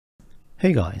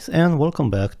Hey guys, and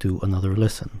welcome back to another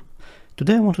lesson.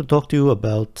 Today I want to talk to you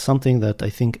about something that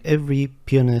I think every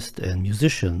pianist and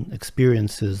musician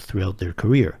experiences throughout their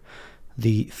career,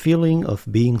 the feeling of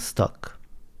being stuck.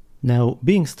 Now,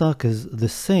 being stuck is the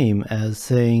same as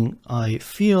saying, I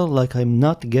feel like I'm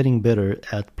not getting better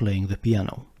at playing the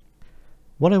piano.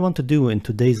 What I want to do in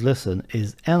today's lesson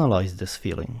is analyze this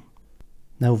feeling.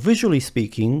 Now, visually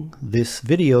speaking, this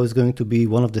video is going to be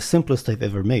one of the simplest I've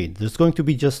ever made. There's going to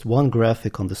be just one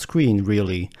graphic on the screen,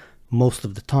 really, most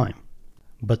of the time.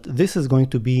 But this is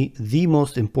going to be the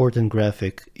most important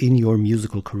graphic in your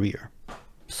musical career.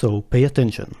 So pay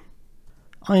attention.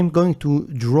 I'm going to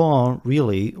draw,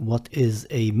 really, what is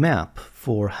a map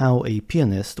for how a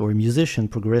pianist or a musician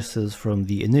progresses from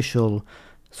the initial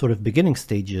sort of beginning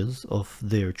stages of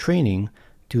their training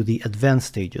to the advanced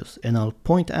stages, and I'll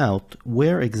point out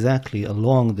where exactly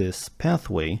along this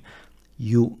pathway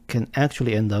you can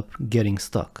actually end up getting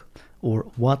stuck,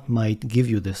 or what might give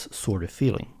you this sort of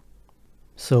feeling.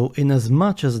 So in as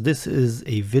much as this is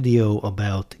a video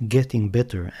about getting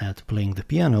better at playing the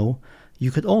piano, you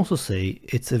could also say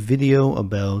it's a video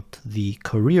about the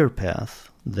career path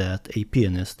that a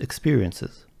pianist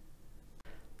experiences.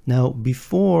 Now,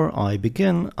 before I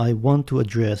begin, I want to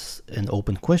address an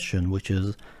open question, which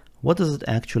is, what does it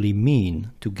actually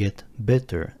mean to get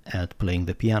better at playing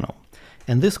the piano?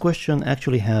 And this question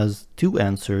actually has two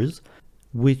answers,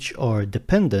 which are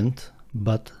dependent,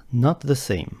 but not the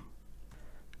same.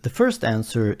 The first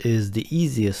answer is the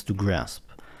easiest to grasp.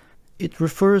 It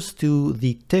refers to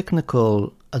the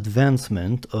technical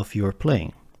advancement of your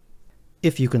playing.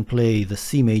 If you can play the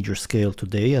C major scale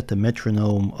today at a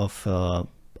metronome of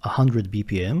 100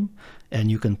 BPM, and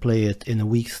you can play it in a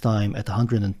week's time at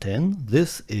 110,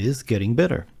 this is getting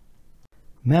better.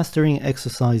 Mastering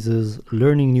exercises,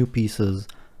 learning new pieces,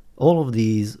 all of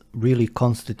these really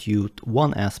constitute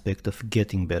one aspect of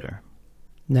getting better.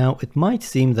 Now, it might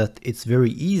seem that it's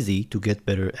very easy to get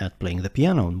better at playing the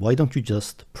piano. Why don't you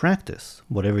just practice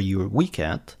whatever you're weak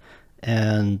at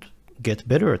and get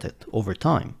better at it over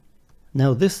time?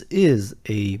 Now, this is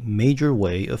a major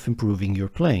way of improving your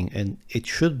playing, and it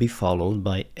should be followed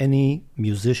by any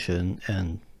musician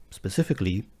and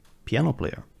specifically piano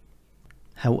player.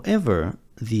 However,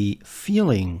 the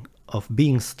feeling of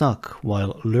being stuck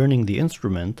while learning the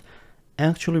instrument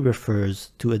actually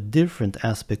refers to a different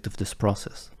aspect of this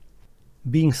process.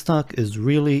 Being stuck is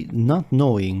really not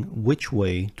knowing which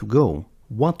way to go,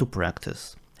 what to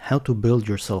practice, how to build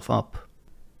yourself up.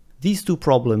 These two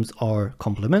problems are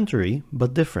complementary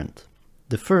but different.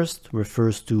 The first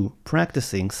refers to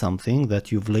practicing something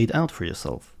that you've laid out for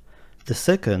yourself. The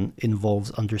second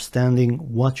involves understanding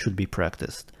what should be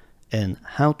practiced and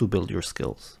how to build your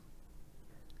skills.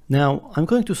 Now, I'm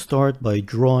going to start by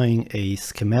drawing a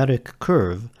schematic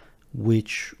curve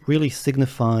which really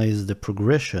signifies the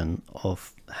progression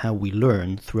of how we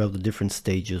learn throughout the different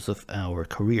stages of our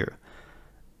career: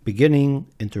 beginning,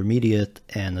 intermediate,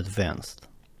 and advanced.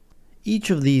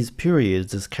 Each of these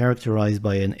periods is characterized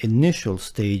by an initial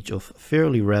stage of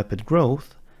fairly rapid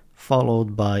growth,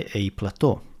 followed by a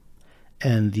plateau.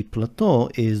 And the plateau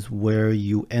is where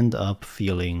you end up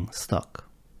feeling stuck.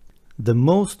 The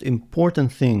most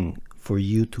important thing for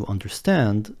you to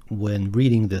understand when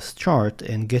reading this chart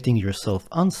and getting yourself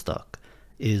unstuck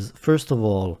is, first of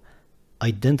all,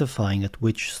 identifying at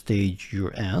which stage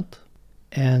you're at,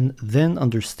 and then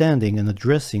understanding and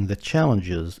addressing the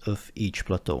challenges of each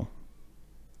plateau.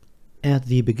 At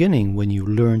the beginning, when you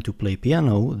learn to play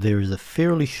piano, there is a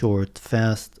fairly short,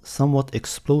 fast, somewhat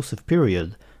explosive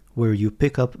period where you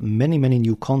pick up many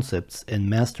new concepts and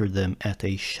master them at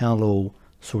a shallow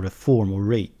sort of form or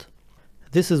rate.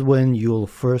 This is when you'll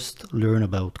first learn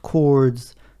about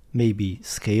chords, maybe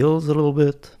scales a little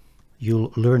bit.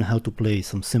 You'll learn how to play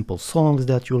some simple songs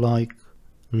that you like,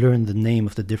 learn the name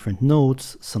of the different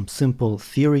notes, some simple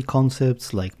theory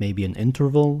concepts like maybe an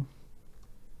interval.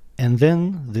 And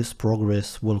then this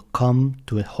progress will come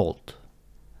to a halt.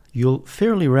 You'll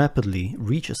fairly rapidly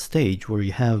reach a stage where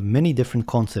you have many different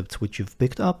concepts which you've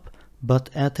picked up,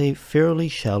 but at a fairly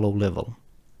shallow level.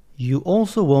 You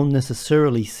also won't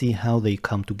necessarily see how they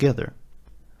come together.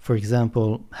 For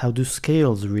example, how do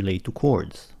scales relate to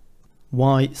chords?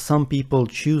 Why some people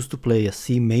choose to play a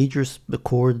C major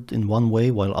chord in one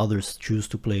way while others choose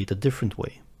to play it a different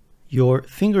way. Your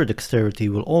finger dexterity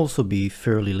will also be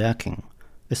fairly lacking,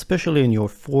 especially in your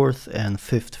fourth and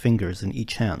fifth fingers in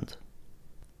each hand.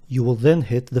 You will then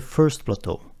hit the first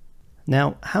plateau.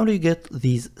 Now, how do you get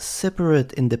these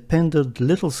separate, independent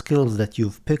little skills that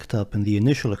you've picked up in the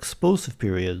initial explosive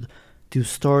period to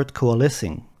start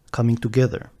coalescing, coming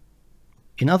together?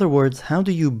 In other words, how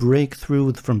do you break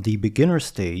through from the beginner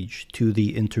stage to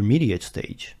the intermediate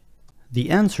stage?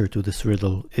 The answer to this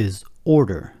riddle is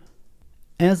order.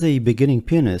 As a beginning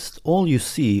pianist, all you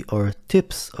see are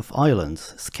tips of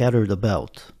islands scattered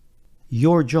about.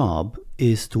 Your job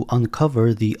is to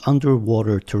uncover the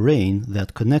underwater terrain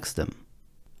that connects them.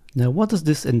 Now, what does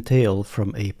this entail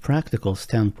from a practical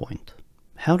standpoint?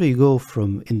 How do you go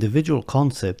from individual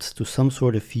concepts to some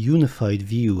sort of unified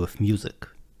view of music?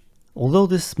 Although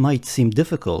this might seem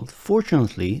difficult,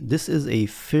 fortunately, this is a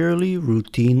fairly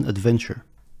routine adventure.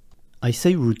 I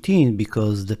say routine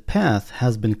because the path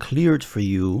has been cleared for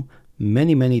you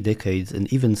many decades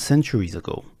and even centuries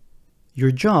ago.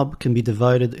 Your job can be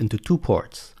divided into two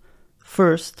parts.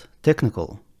 First,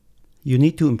 technical. You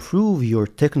need to improve your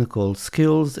technical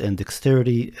skills and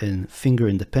dexterity and finger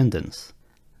independence.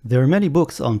 There are many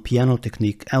books on piano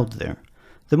technique out there.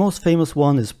 The most famous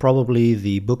one is probably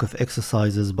the Book of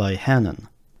Exercises by Hannon.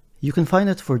 You can find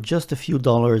it for just a few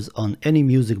dollars on any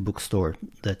music bookstore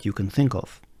that you can think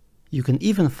of. You can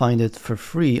even find it for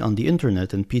free on the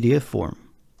internet in PDF form.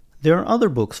 There are other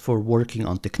books for working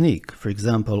on technique. For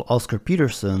example, Oscar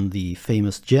Peterson, the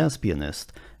famous jazz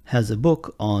pianist, has a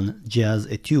book on jazz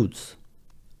etudes.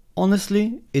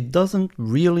 Honestly, it doesn't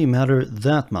really matter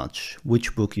that much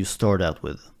which book you start out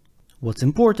with. What's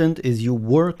important is you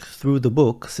work through the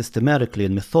book systematically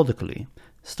and methodically,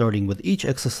 starting with each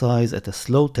exercise at a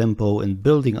slow tempo and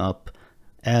building up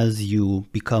as you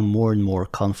become more and more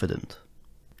confident.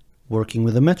 Working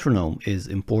with a metronome is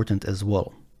important as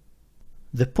well.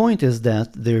 The point is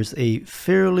that there's a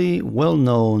fairly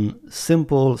well-known,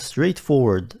 simple,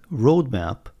 straightforward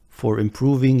roadmap for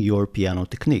improving your piano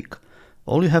technique.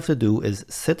 All you have to do is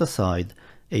set aside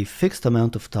a fixed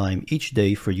amount of time each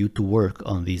day for you to work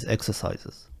on these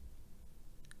exercises.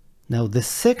 Now, the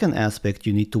second aspect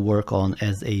you need to work on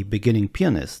as a beginning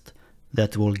pianist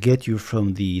that will get you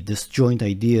from the disjoint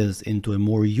ideas into a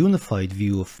more unified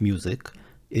view of music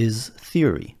is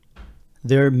theory.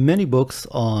 There are many books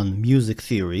on music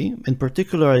theory. In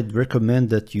particular, I'd recommend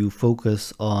that you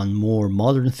focus on more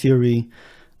modern theory.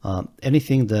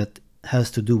 Anything that has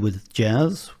to do with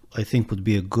jazz, I think, would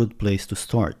be a good place to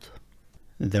start.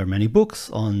 There are many books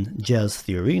on jazz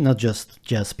theory, not just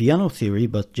jazz piano theory,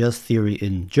 but jazz theory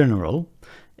in general.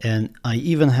 And I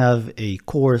even have a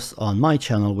course on my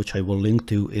channel, which I will link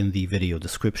to in the video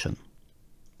description.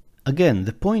 Again,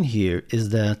 the point here is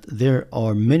that there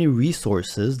are many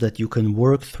resources that you can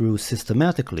work through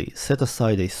systematically. Set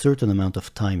aside a certain amount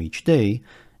of time each day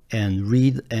and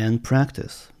read and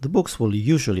practice. The books will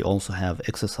usually also have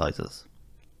exercises.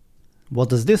 What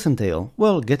does this entail?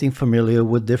 Well, getting familiar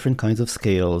with different kinds of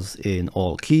scales in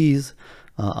all keys,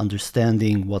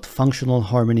 understanding what functional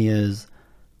harmony is,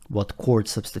 what chord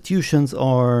substitutions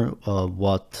are,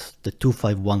 what the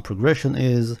 2-5-1 progression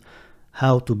is,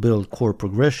 how to build chord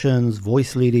progressions,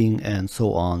 voice leading, and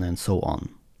so on and so on.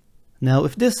 Now,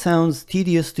 if this sounds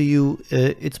tedious to you,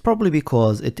 it's probably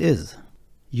because it is.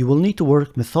 You will need to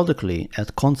work methodically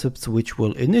at concepts which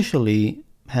will initially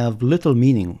have little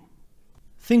meaning.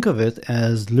 Think of it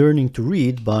as learning to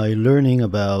read by learning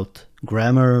about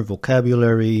grammar,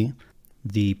 vocabulary,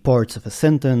 the parts of a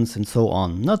sentence, and so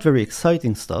on. Not very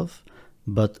exciting stuff,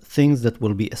 but things that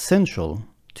will be essential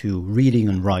to reading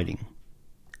and writing.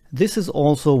 This is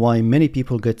also why many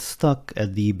people get stuck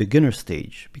at the beginner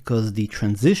stage, because the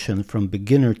transition from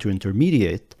beginner to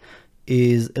intermediate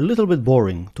is a little bit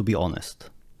boring, to be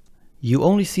honest. You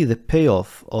only see the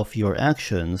payoff of your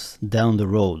actions down the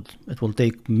road. It will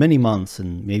take many months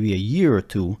and maybe a year or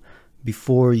two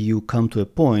before you come to a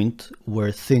point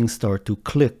where things start to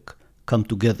click, come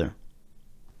together.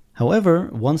 However,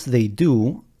 once they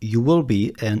do, you will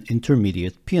be an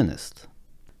intermediate pianist.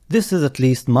 This is at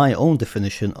least my own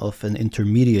definition of an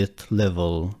intermediate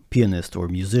level pianist or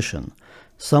musician.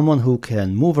 Someone who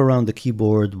can move around the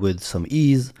keyboard with some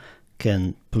ease,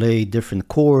 can play different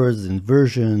chords,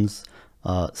 inversions,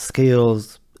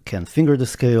 scales, can finger the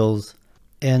scales,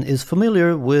 and is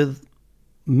familiar with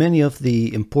many of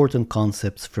the important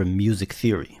concepts from music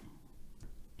theory.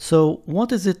 So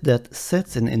what is it that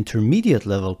sets an intermediate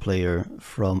level player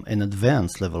from an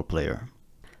advanced level player?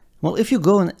 Well, if you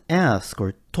go and ask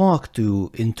or talk to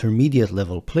intermediate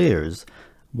level players,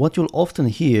 what you'll often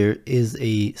hear is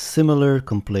a similar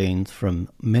complaint from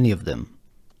many of them.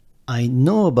 I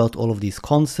know about all of these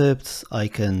concepts, I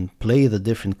can play the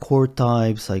different chord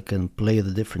types, I can play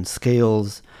the different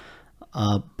scales,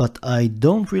 but I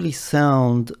don't really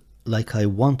sound like I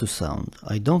want to sound.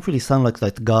 I don't really sound like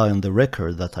that guy on the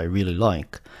record that I really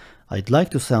like. I'd like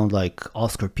to sound like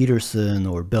Oscar Peterson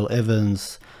or Bill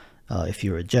Evans, if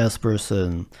you're a jazz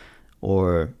person,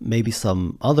 or maybe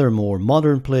some other more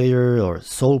modern player or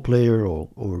soul player or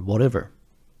whatever.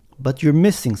 But you're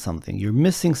missing something. You're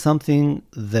missing something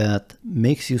that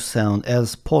makes you sound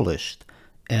as polished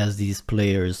as these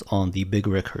players on the big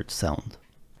record sound.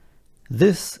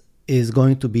 This is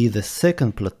going to be the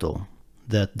second plateau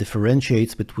that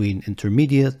differentiates between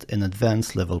intermediate and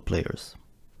advanced level players.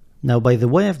 Now, by the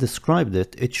way I've described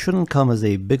it, it shouldn't come as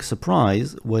a big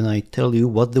surprise when I tell you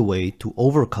what the way to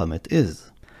overcome it is.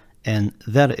 And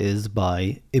that is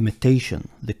by imitation.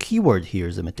 The key word here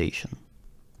is imitation.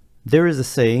 There is a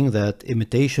saying that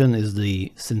imitation is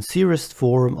the sincerest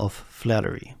form of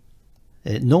flattery.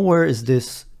 Nowhere is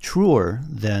this truer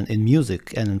than in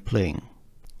music and in playing.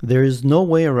 There is no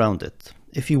way around it.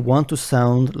 If you want to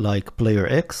sound like player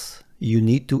X, you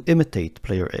need to imitate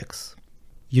player X.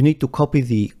 You need to copy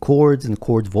the chords and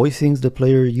chord voicings the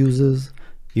player uses.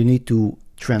 You need to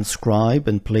transcribe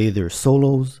and play their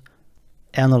solos,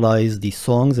 analyze the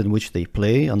songs in which they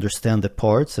play, understand the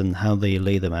parts and how they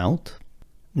lay them out.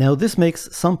 Now, this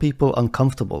makes some people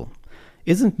uncomfortable.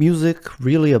 Isn't music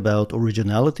really about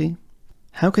originality?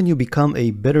 How can you become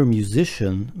a better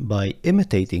musician by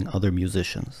imitating other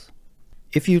musicians?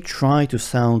 If you try to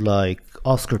sound like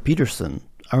Oscar Peterson,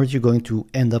 aren't you going to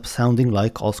end up sounding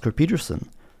like Oscar Peterson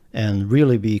and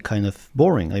really be kind of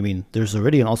boring? I mean, there's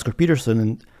already an Oscar Peterson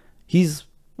and he's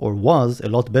or was a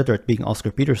lot better at being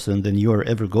Oscar Peterson than you are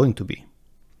ever going to be.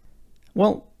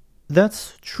 Well,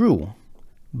 that's true,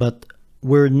 but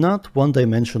we're not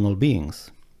one-dimensional beings.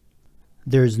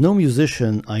 There's no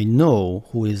musician I know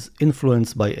who is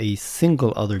influenced by a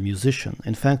single other musician.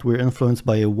 In fact, we're influenced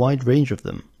by a wide range of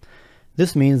them.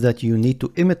 This means that you need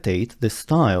to imitate the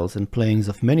styles and playings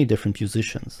of many different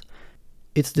musicians.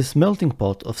 It's this melting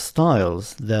pot of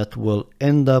styles that will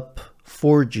end up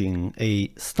forging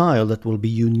a style that will be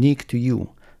unique to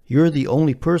you. You're the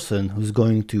only person who's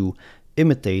going to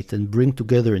imitate and bring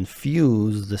together and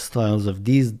fuse the styles of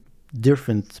these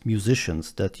different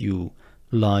musicians that you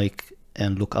like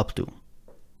and look up to.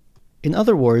 In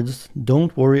other words,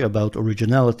 don't worry about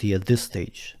originality at this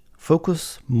stage.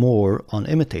 Focus more on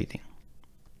imitating.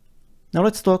 Now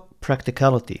let's talk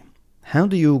practicality. How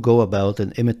do you go about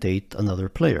and imitate another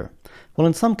player? Well,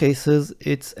 in some cases,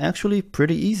 it's actually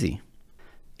pretty easy.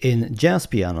 In jazz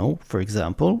piano, for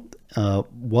example,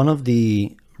 one of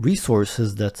the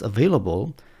resources that's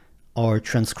available are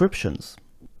transcriptions.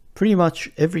 Pretty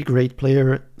much every great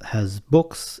player has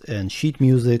books and sheet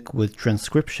music with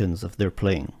transcriptions of their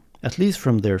playing, at least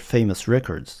from their famous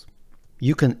records.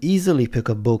 You can easily pick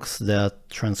up books that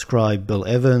transcribe Bill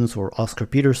Evans or Oscar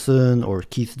Peterson or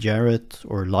Keith Jarrett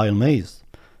or Lyle Mays.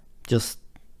 Just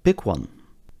pick one.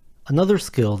 Another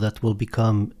skill that will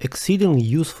become exceedingly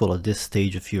useful at this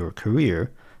stage of your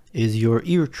career is your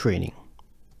ear training.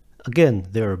 Again,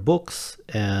 there are books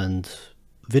and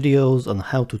videos on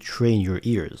how to train your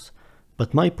ears.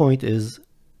 But my point is,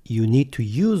 you need to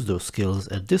use those skills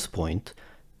at this point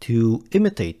to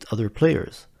imitate other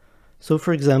players. So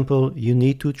for example, you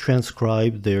need to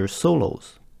transcribe their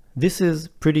solos. This is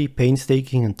pretty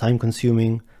painstaking and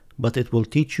time-consuming, but it will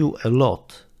teach you a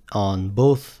lot on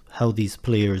both how these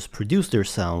players produce their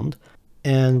sound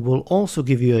and will also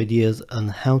give you ideas on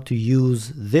how to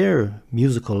use their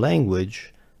musical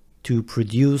language to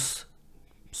produce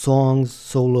songs,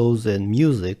 solos, and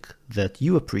music that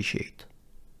you appreciate.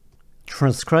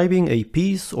 Transcribing a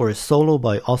piece or a solo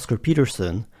by Oscar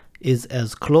Peterson is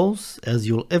as close as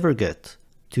you'll ever get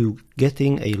to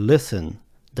getting a lesson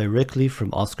directly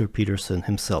from Oscar Peterson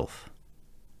himself.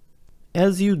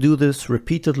 As you do this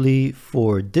repeatedly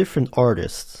for different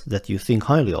artists that you think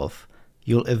highly of,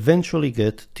 you'll eventually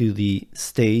get to the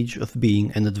stage of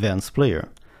being an advanced player.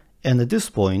 And at this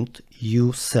point,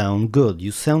 you sound good,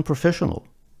 you sound professional.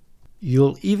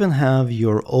 You'll even have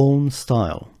your own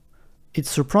style.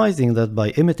 It's surprising that by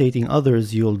imitating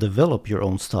others, you'll develop your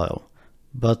own style.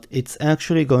 But it's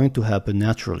actually going to happen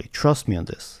naturally, trust me on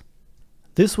this.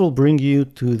 This will bring you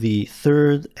to the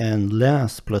third and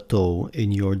last plateau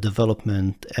in your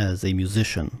development as a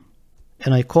musician.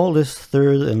 And I call this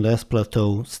third and last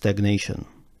plateau stagnation.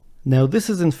 Now this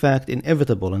is in fact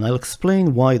inevitable, and I'll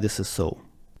explain why this is so.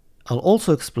 I'll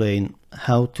also explain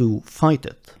how to fight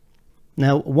it.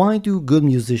 Now, why do good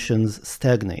musicians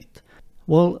stagnate?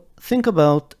 Well, think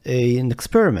about an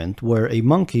experiment where a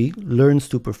monkey learns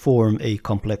to perform a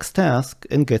complex task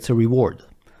and gets a reward.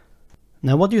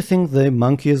 Now, what do you think the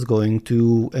monkey is going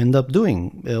to end up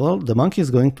doing? Well, the monkey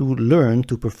is going to learn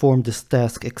to perform this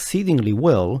task exceedingly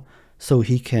well so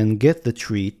he can get the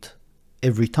treat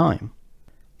every time.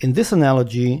 In this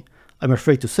analogy, I'm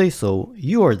afraid to say so,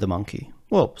 you are the monkey.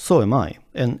 Well, so am I,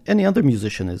 and any other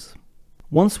musician is.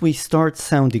 Once we start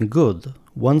sounding good,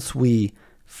 once we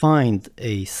find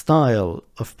a style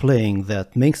of playing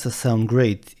that makes us sound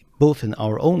great, both in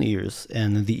our own ears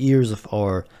and in the ears of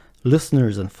our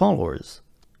listeners and followers,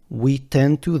 we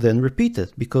tend to then repeat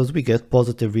it because we get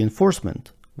positive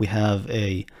reinforcement. We have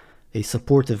a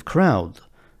supportive crowd.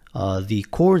 The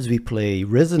chords we play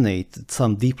resonate at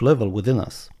some deep level within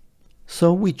us.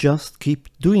 So we just keep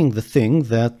doing the thing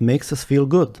that makes us feel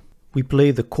good. We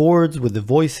play the chords with the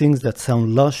voicings that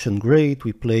sound lush and great.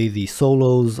 We play the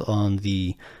solos on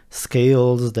the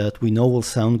scales that we know will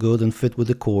sound good and fit with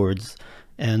the chords,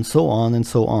 and so on and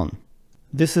so on.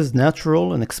 This is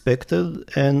natural and expected,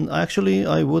 and actually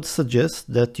I would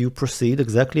suggest that you proceed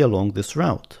exactly along this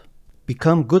route.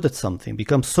 Become good at something,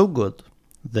 become so good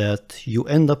that you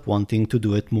end up wanting to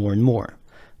do it more and more.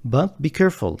 But be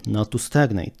careful not to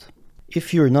stagnate.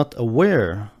 If you're not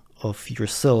aware of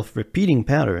yourself repeating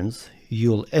patterns,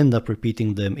 you'll end up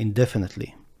repeating them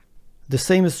indefinitely. The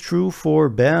same is true for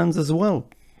bands as well.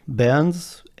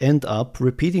 Bands end up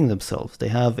repeating themselves. They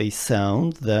have a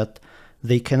sound that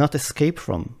they cannot escape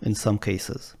from in some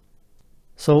cases.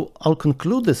 So I'll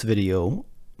conclude this video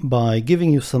by giving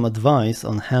you some advice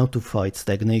on how to fight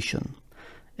stagnation.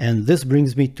 And this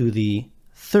brings me to the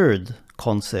third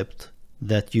concept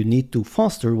that you need to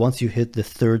foster once you hit the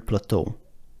third plateau.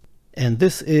 And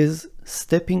this is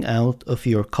stepping out of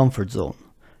your comfort zone.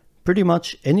 Pretty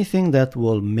much anything that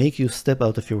will make you step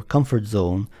out of your comfort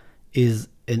zone is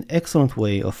an excellent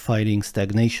way of fighting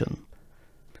stagnation.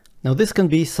 Now, this can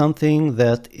be something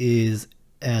that is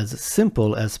as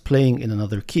simple as playing in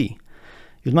another key.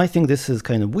 You might think this is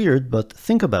kind of weird, but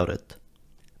think about it.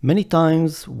 Many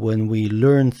times when we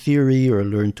learn theory or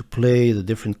learn to play the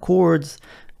different chords,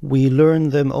 we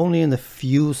learn them only in a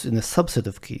subset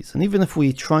of keys. And even if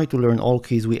we try to learn all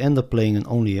keys, we end up playing in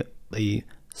only a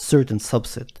certain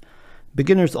subset.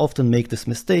 Beginners often make this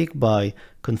mistake by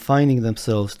confining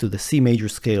themselves to the C major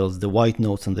scales, the white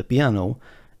notes on the piano,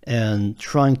 and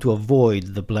trying to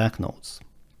avoid the black notes.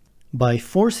 By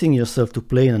forcing yourself to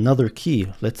play in another key,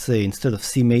 let's say instead of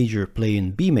C major, play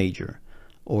in B major,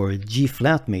 or G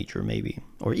flat major maybe,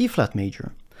 or E flat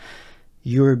major,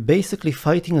 you're basically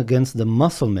fighting against the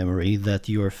muscle memory that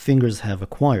your fingers have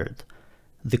acquired.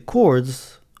 The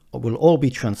chords will all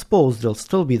be transposed, they'll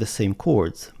still be the same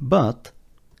chords, but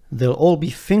they'll all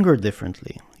be fingered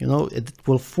differently. You know, it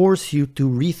will force you to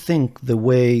rethink the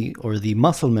way or the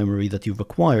muscle memory that you've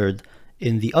acquired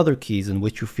in the other keys in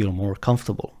which you feel more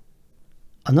comfortable.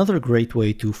 Another great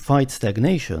way to fight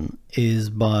stagnation is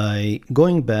by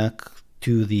going back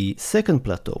to the second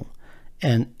plateau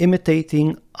and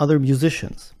imitating other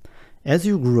musicians. As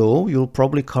you grow, you'll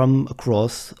probably come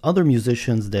across other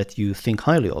musicians that you think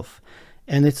highly of,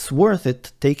 and it's worth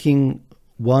it taking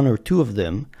one or two of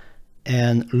them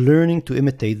and learning to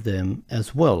imitate them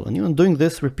as well, and doing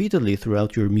this repeatedly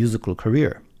throughout your musical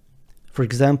career. For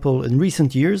example, in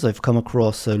recent years, I've come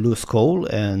across Lewis Cole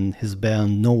and his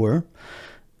band Nowhere,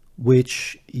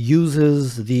 which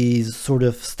uses these sort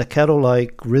of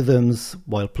staccato-like rhythms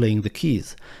while playing the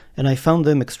keys. And I found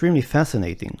them extremely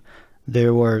fascinating. They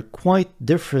were quite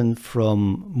different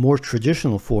from more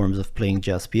traditional forms of playing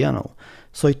jazz piano.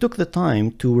 So I took the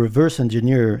time to reverse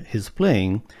engineer his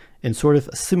playing and sort of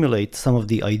assimilate some of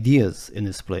the ideas in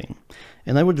his playing.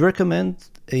 And I would recommend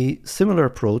a similar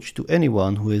approach to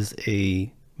anyone who is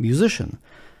a musician.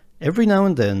 Every now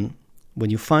and then, when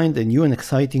you find a new and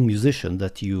exciting musician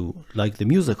that you like the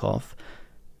music of,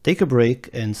 take a break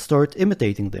and start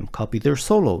imitating them. Copy their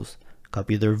solos,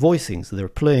 copy their voicings, their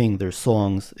playing, their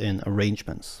songs, and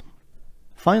arrangements.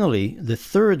 Finally, the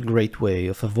third great way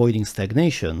of avoiding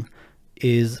stagnation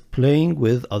is playing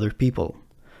with other people.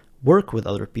 Work with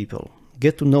other people.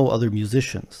 Get to know other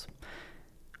musicians.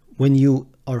 When you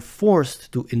are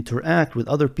forced to interact with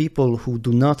other people who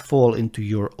do not fall into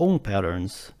your own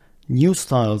patterns, new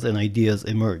styles and ideas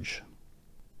emerge.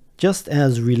 Just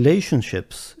as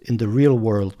relationships in the real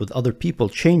world with other people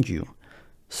change you,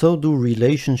 so do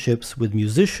relationships with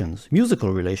musicians,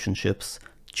 musical relationships,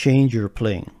 change your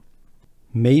playing.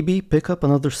 Maybe pick up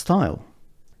another style.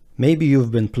 Maybe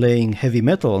you've been playing heavy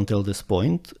metal until this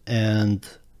point, and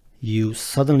you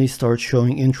suddenly start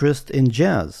showing interest in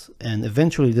jazz, and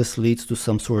eventually this leads to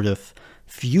some sort of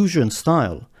fusion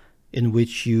style in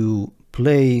which you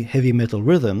play heavy metal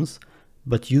rhythms,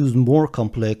 but use more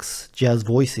complex jazz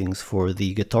voicings for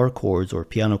the guitar chords or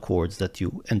piano chords that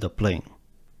you end up playing.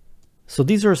 So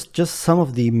these are just some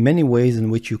of the many ways in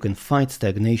which you can fight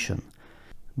stagnation.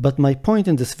 But my point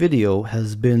in this video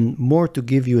has been more to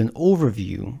give you an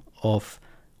overview of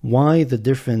why the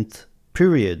different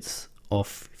periods of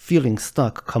feeling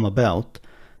stuck come about,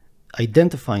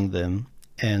 identifying them,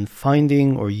 and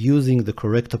finding or using the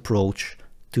correct approach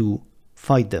to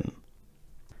fight them.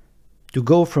 To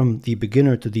go from the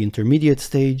beginner to the intermediate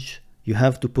stage, you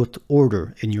have to put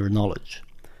order in your knowledge.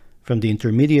 From the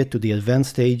intermediate to the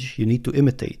advanced stage, you need to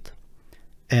imitate.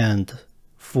 And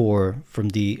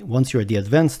once you're at the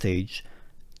advanced stage,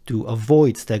 to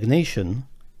avoid stagnation,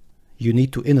 you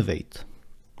need to innovate.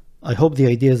 I hope the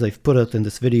ideas I've put out in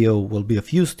this video will be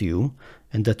of use to you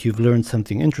and that you've learned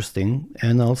something interesting,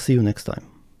 and I'll see you next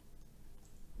time.